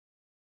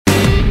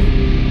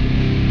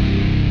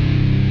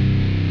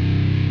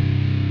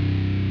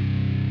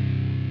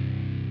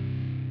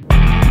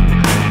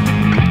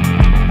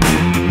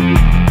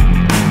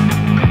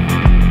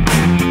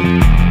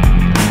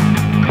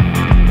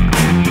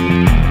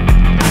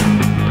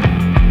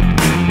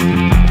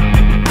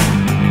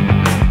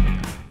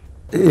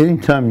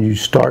anytime you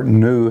start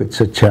new,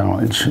 it's a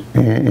challenge,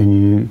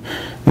 and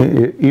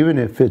even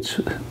if it's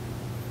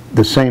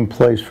the same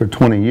place for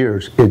 20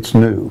 years, it's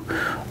new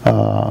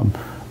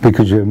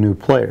because you have new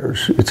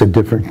players. It's a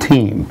different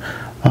team.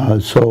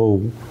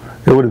 So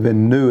it would have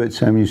been new at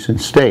Sam Houston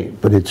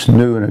State, but it's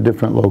new in a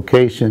different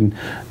location,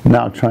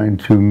 now trying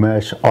to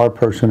mesh our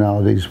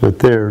personalities with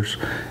theirs.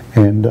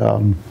 And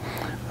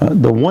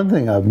the one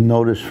thing I've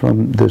noticed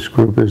from this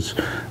group is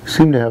they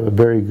seem to have a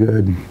very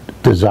good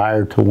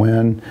desire to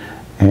win,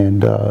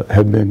 and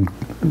have been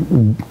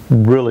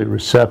really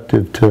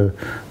receptive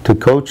to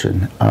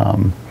coaching.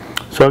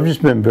 So I've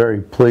just been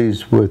very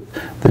pleased with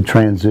the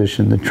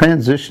transition. The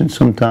transition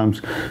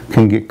sometimes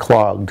can get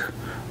clogged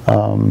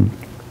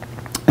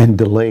and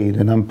delayed,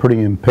 and I'm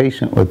pretty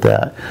impatient with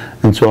that.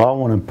 And so I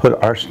want to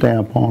put our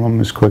stamp on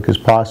them as quick as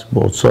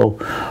possible. So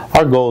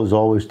our goal is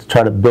always to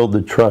try to build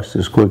the trust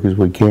as quick as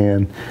we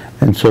can,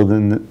 and so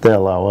then they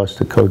allow us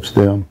to coach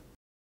them.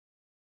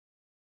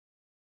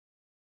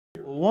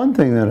 One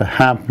thing that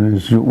happened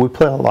is we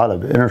play a lot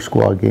of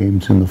inter-squad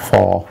games in the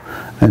fall,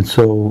 and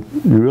so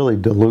you really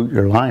dilute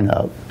your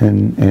lineup,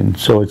 and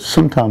so it's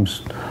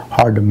sometimes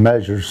hard to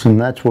measure, and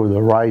that's where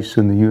the Rice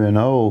and the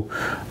UNO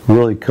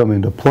really come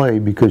into play,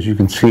 because you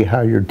can see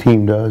how your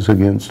team does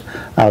against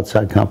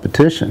outside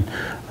competition,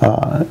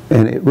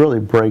 and it really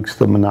breaks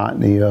the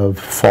monotony of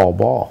fall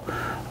ball.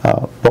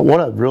 But what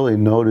I've really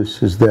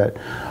noticed is that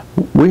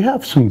we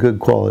have some good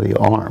quality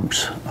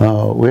arms.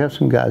 We have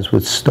some guys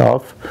with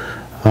stuff,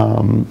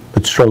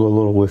 but struggle a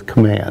little with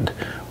command.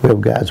 We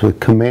have guys with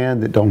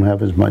command that don't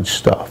have as much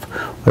stuff.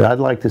 What I'd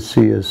like to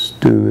see us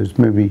do is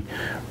maybe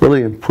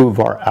really improve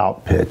our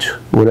out pitch,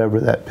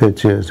 whatever that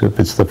pitch is, if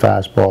it's the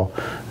fastball,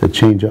 the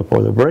changeup,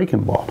 or the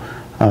breaking ball.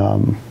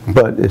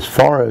 But as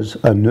far as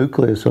a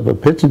nucleus of a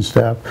pitching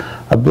staff,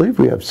 I believe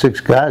we have 6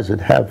 guys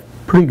that have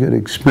pretty good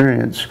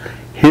experience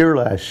here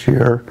last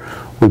year.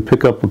 We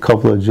pick up a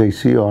couple of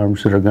JC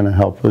arms that are going to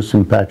help us,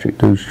 in Patrick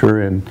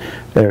Dooster and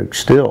Eric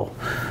Still.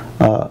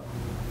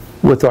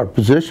 With our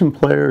position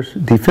players,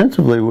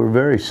 defensively, we're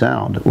very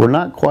sound. We're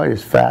not quite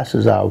as fast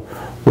as I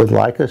would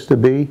like us to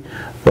be,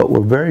 but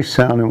we're very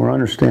sound, and we're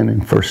understanding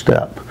first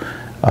step.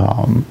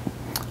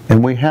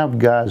 And we have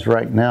guys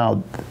right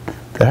now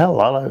that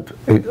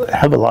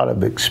have a lot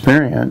of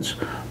experience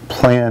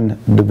playing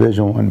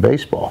Division I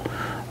baseball,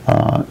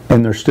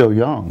 and they're still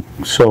young.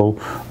 So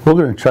we're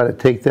going to try to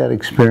take that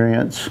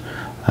experience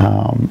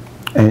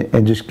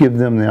and just give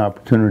them the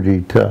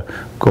opportunity to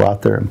go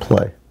out there and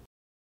play.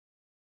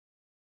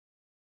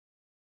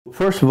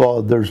 First of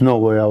all, there's no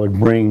way I would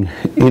bring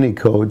any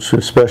coach,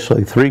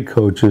 especially 3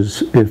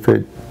 coaches, if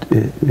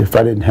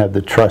I didn't have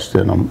the trust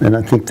in them. And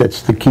I think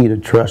that's the key to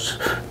trust.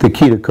 The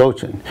key to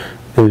coaching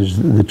is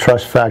the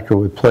trust factor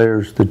with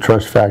players, the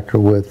trust factor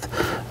with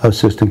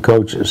assistant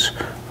coaches.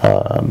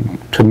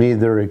 To me,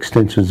 they're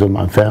extensions of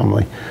my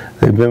family.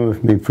 They've been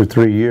with me for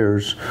 3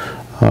 years.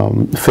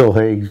 Phil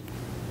Haig,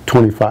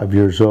 25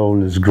 years old,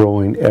 and is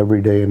growing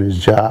every day in his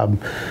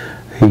job.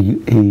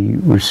 He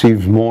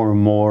receives more and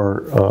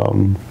more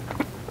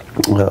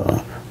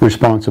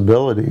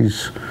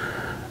responsibilities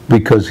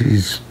because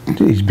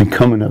he's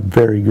becoming a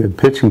very good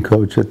pitching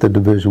coach at the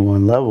Division I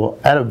level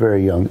at a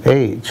very young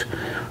age.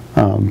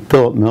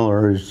 Philip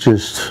Miller is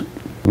just,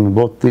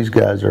 both these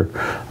guys are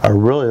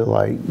really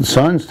like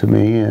sons to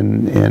me,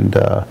 and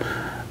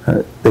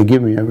they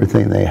give me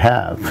everything they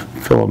have.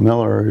 Philip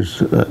Miller is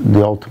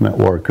the ultimate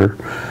worker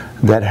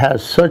that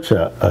has such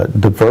a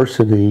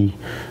diversity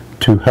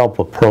to help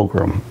a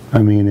program. I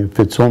mean, if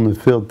it's on the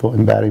field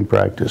throwing batting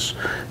practice,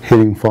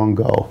 hitting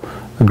fungo,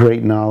 a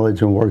great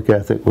knowledge and work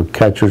ethic with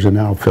catchers and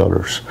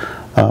outfielders.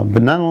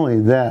 But not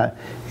only that,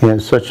 he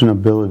has such an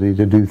ability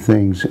to do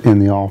things in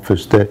the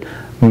office that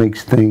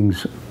makes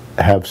things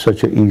have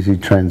such an easy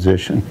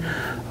transition.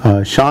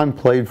 Sean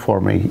played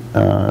for me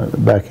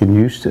back in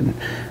Houston,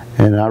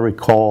 and I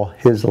recall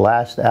his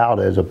last out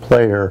as a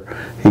player,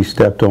 he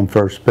stepped on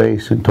first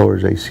base and tore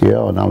his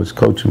ACL, and I was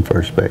coaching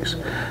first base.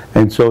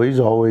 And so he's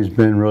always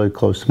been really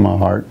close to my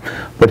heart.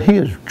 But he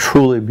has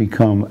truly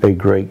become a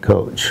great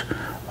coach.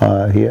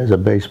 He has a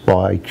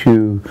baseball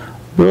IQ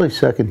really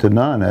second to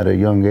none at a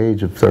young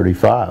age of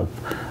 35.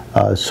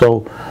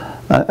 So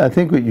I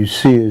think what you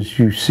see is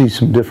you see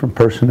some different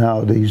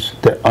personalities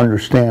that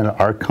understand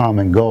our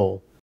common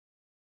goal.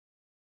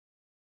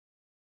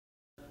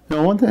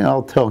 Now, one thing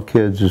I'll tell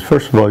kids is,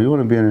 first of all, you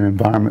want to be in an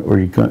environment where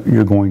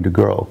you're going to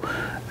grow.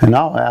 And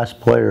I'll ask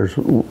players,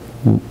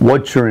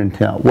 what's your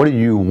intent? What do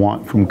you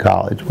want from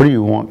college? What do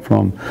you want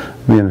from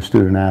being a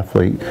student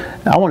athlete?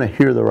 I want to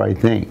hear the right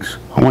things.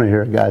 I want to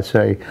hear a guy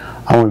say,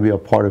 I want to be a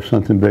part of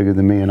something bigger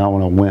than me, and I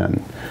want to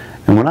win.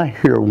 And when I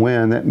hear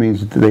win, that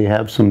means that they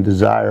have some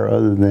desire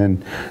other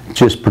than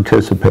just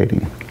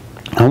participating.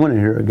 I want to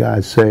hear a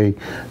guy say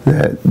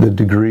that the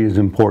degree is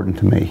important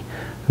to me,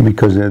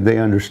 because they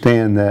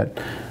understand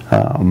that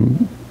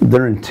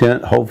their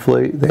intent,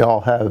 hopefully, they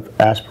all have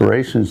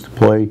aspirations to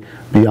play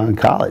beyond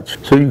college.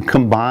 So you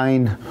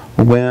combine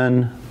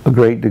win a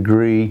great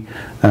degree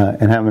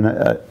and having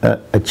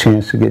a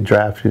chance to get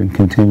drafted and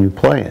continue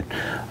playing.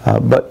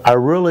 But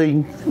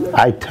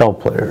I tell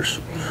players,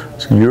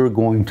 so you're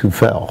going to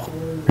fail.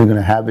 You're going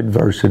to have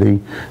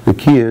adversity. The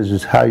key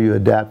is how you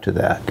adapt to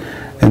that.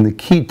 And the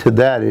key to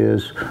that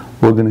is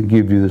we're going to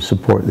give you the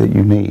support that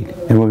you need.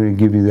 And we're going to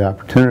give you the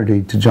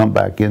opportunity to jump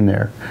back in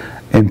there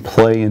and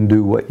play and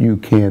do what you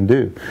can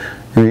do.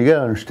 And you got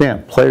to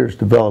understand, players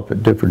develop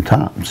at different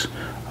times.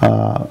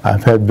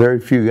 I've had very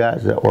few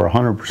guys that were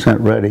 100%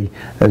 ready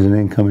as an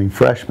incoming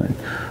freshman.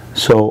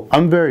 So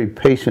I'm very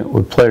patient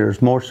with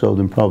players, more so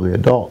than probably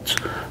adults,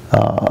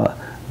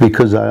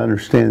 because I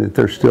understand that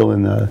they're still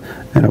in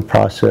a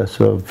process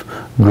of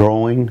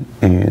growing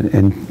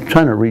and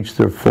trying to reach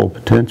their full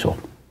potential.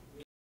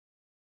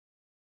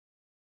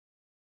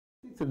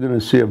 They're going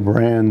to see a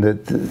brand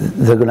that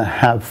they're going to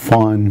have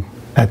fun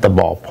at the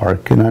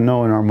ballpark, and I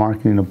know in our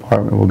marketing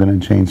department we're going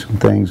to change some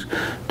things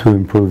to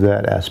improve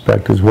that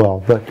aspect as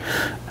well. But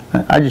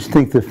I just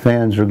think the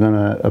fans are going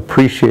to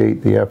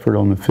appreciate the effort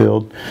on the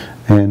field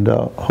and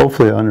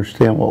hopefully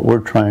understand what we're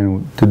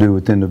trying to do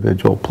with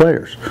individual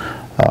players.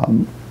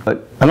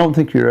 But I don't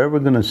think you're ever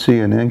going to see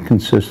an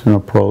inconsistent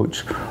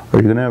approach, or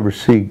you're going to ever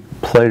see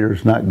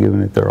players not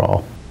giving it their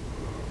all.